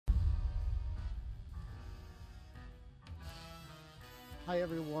Hi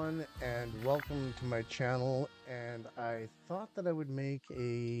everyone and welcome to my channel, and I thought that I would make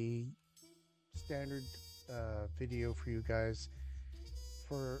a standard video for you guys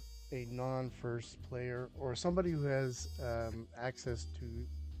for a non-first player or somebody who has access to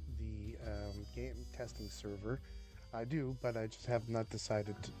the game testing server. I do, but I just have not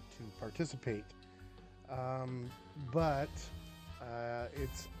decided to participate. Um, but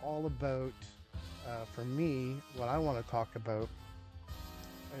it's all about, for me, what I want to talk about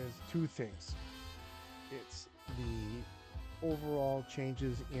is two things. It's the overall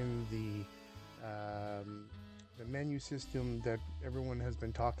changes in the menu system that everyone has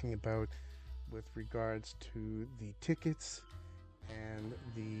been talking about with regards to the tickets and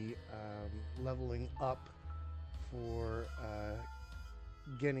the leveling up for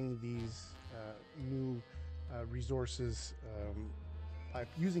getting these new resources by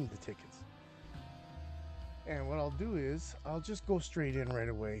using the tickets. And what I'll do is I'll just go straight in right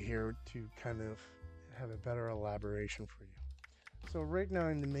away here to kind of have a better elaboration for you. So right now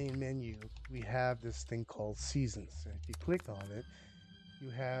in the main menu, we have this thing called seasons. And if you click on it, you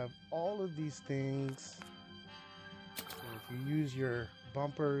have all of these things. And if you use your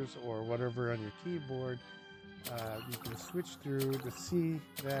bumpers or whatever on your keyboard, you can switch through to see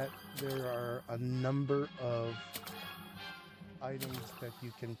that there are a number of items that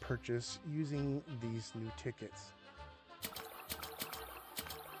you can purchase using these new tickets.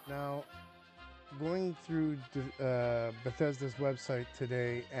 Now, going through Bethesda's website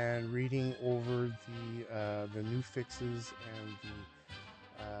today and reading over the new fixes and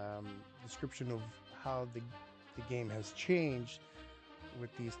the description of how the game has changed with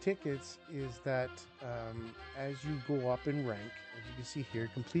these tickets is that as you go up in rank, as you can see here,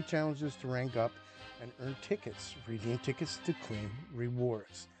 complete challenges to rank up and earn tickets, redeem tickets to claim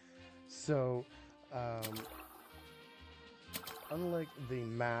rewards. So unlike the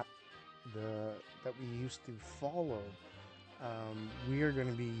map that we used to follow, we are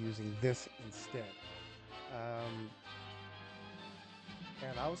going to be using this instead.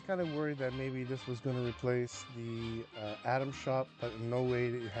 And I was kind of worried that maybe this was going to replace the Atom Shop, but in no way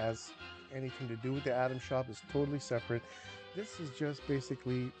it has anything to do with the Atom Shop. It's totally separate. This is just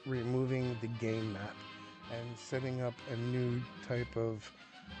basically removing the game map and setting up a new type of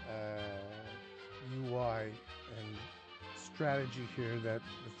UI and strategy here that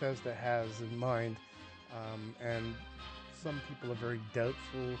Bethesda has in mind. And some people are very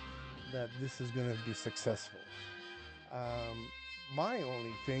doubtful that this is going to be successful. My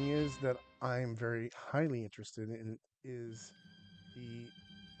only thing is that I'm very highly interested in is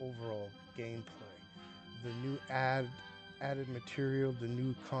the overall gameplay, the new added material, the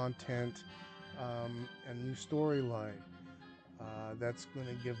new content, and new storyline. That's going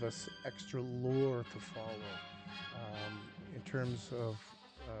to give us extra lore to follow in terms of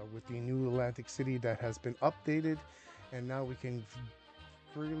with the new Atlantic City that has been updated, and now we can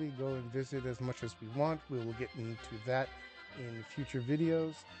freely go and visit as much as we want. We will get into that in future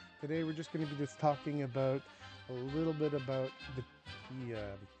videos. Today we're just going to be just talking about a little bit about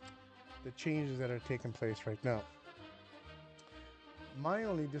the changes that are taking place right now. My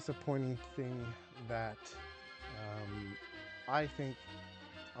only disappointing thing that I think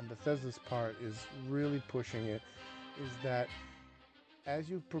on Bethesda's part is really pushing it is that as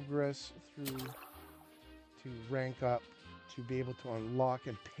you progress through to rank up to be able to unlock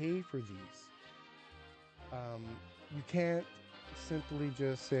and pay for these, you can't simply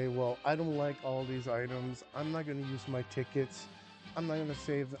just say, well, I don't like all these items, I'm not going to use my tickets, I'm not going to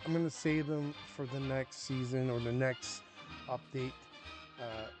save them, I'm going to save them for the next season or the next update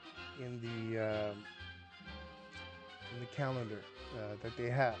in the calendar that they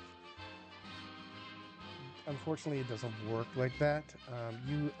have. Unfortunately, it doesn't work like that.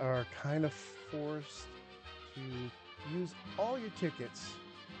 You are kind of forced to use all your tickets,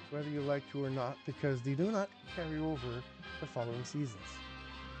 whether you like to or not, because they do not carry over the following seasons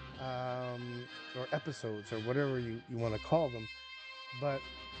or episodes or whatever you want to call them, but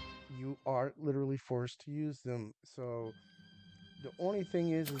you are literally forced to use them. So the only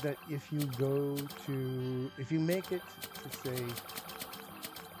thing is that if you make it to say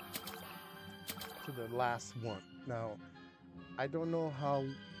to the last one. Now, I don't know how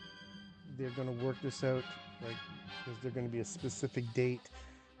they're going to work this out, like, is there going to be a specific date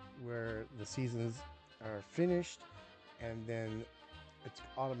where the seasons are finished and then it's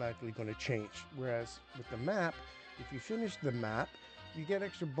automatically going to change? Whereas with the map, if you finish the map, you get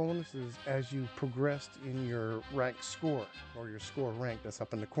extra bonuses as you progressed in your rank score or your score rank that's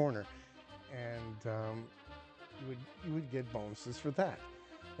up in the corner, and you would get bonuses for that.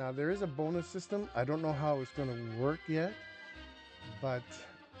 Now there is a bonus system. I don't know how it's going to work yet, But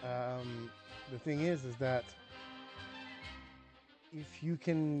the thing is that if you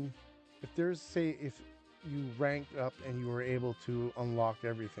can, if there's, say, if you ranked up and you were able to unlock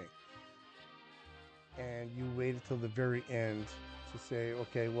everything, and you waited till the very end to say,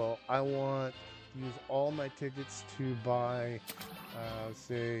 okay, well, I want to use all my tickets to buy,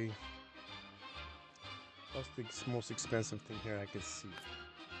 say, what's the most expensive thing here I can see?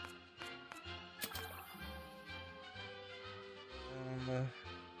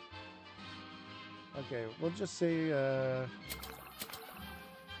 Okay, we'll just say, I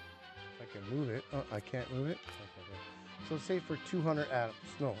can move it. Oh, I can't move it. Okay. So say for 200 atoms.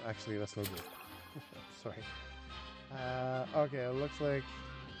 No, actually, that's no good. Sorry. Okay, it looks like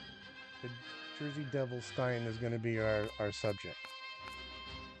the Jersey Devil Stein is going to be our subject.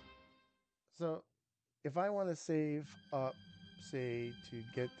 So if I want to save up, say, to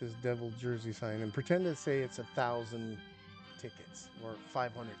get this Devil Jersey Sign, and pretend to say it's 1,000 tickets or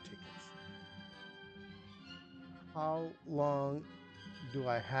 500 tickets, how long do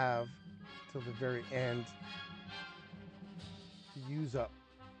I have till the very end to use up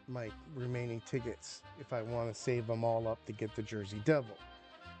my remaining tickets if I want to save them all up to get the Jersey Devil?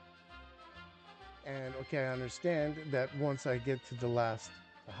 And okay, I understand that once I get to the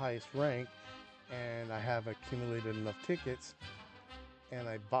highest rank, and I have accumulated enough tickets, and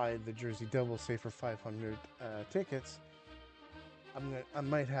I buy the Jersey Devil, say for 500 tickets, I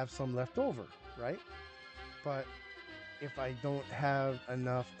might have some left over, right? But if I don't have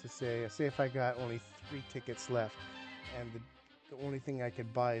enough to say if I got only 3 tickets left, and the only thing I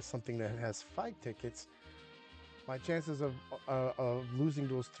could buy is something that has 5 tickets, my chances of losing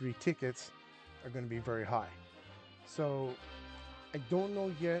those 3 tickets are going to be very high. So I don't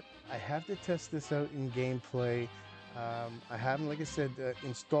know yet. I have to test this out in gameplay. I haven't, like I said,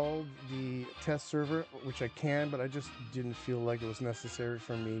 installed the test server, which I can, but I just didn't feel like it was necessary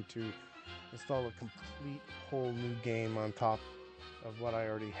for me to install a complete whole new game on top of what I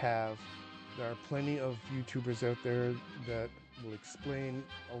already have. There are plenty of YouTubers out there that will explain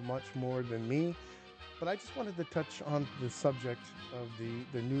much more than me, but I just wanted to touch on the subject of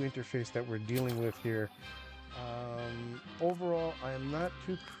the new interface that we're dealing with here. Overall, I am not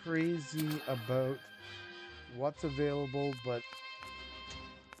too crazy about what's available, but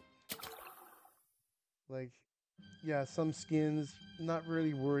like, yeah, some skins, not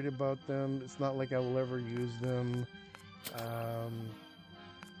really worried about them. It's not like I will ever use them.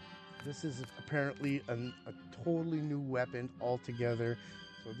 This is apparently a totally new weapon altogether,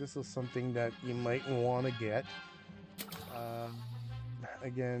 so this is something that you might want to get.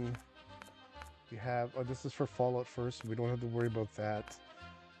 Again, we have, this is for Fallout first, so we don't have to worry about that.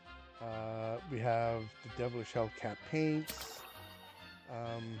 We have the Devilish Hellcat paints,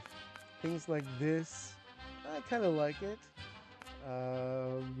 things like this. I kind of like it.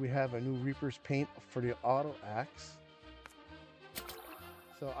 We have a new Reaper's paint for the auto axe.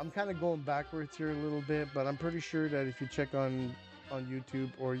 So I'm kind of going backwards here a little bit, but I'm pretty sure that if you check on YouTube,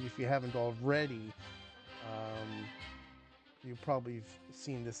 or if you haven't already, you've probably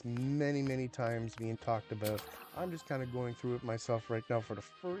seen this many times being talked about. I'm just kind of going through it myself right now for the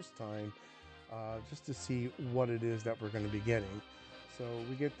first time, just to see what it is that we're going to be getting. So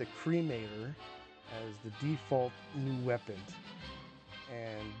we get the Cremator as the default new weapon,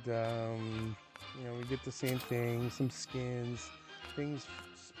 and we get the same thing, some skins, things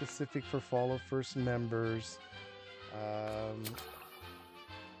specific for Fallout First members, and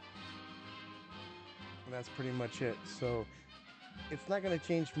that's pretty much it. So it's not going to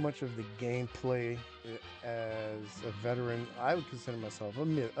change much of the gameplay. As a veteran, I would consider myself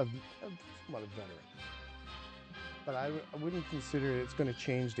somewhat a veteran, but I wouldn't consider it's going to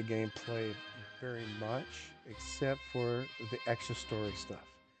change the gameplay very much, except for the extra story stuff,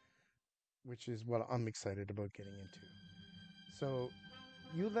 which is what I'm excited about getting into. So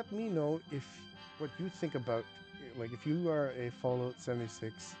you let me know what you think about, like, if you are a Fallout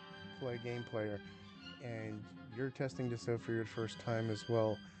 76 game player and you're testing this out for your first time as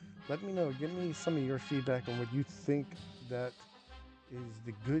well. Let me know. Give me some of your feedback on what you think that is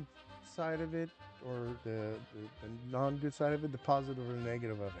the good side of it, or the non-good side of it, the positive or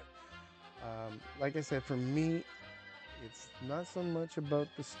negative of it. Like I said, for me, it's not so much about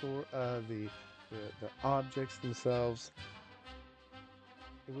the store, the objects themselves.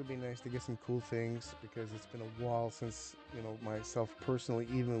 It would be nice to get some cool things, because it's been a while since, myself personally,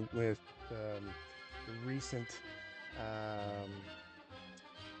 even with the recent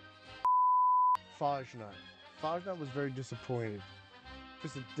Fajnut. Fajnut was very disappointing.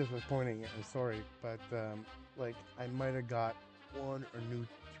 I'm sorry, but like, I might have got one or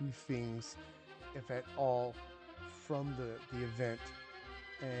two things, if at all, from the event,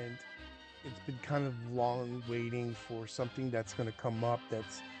 and it's been kind of long waiting for something that's going to come up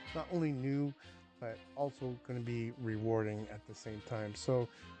that's not only new but also going to be rewarding at the same time. So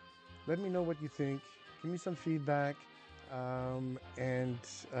let me know what you think. Give me some feedback, and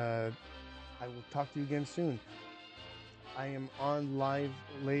I will talk to you again soon. I am on live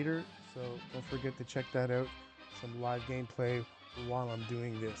later, so don't forget to check that out. Some live gameplay while I'm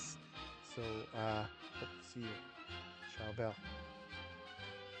doing this. So hope to see you. Ciao, Bell.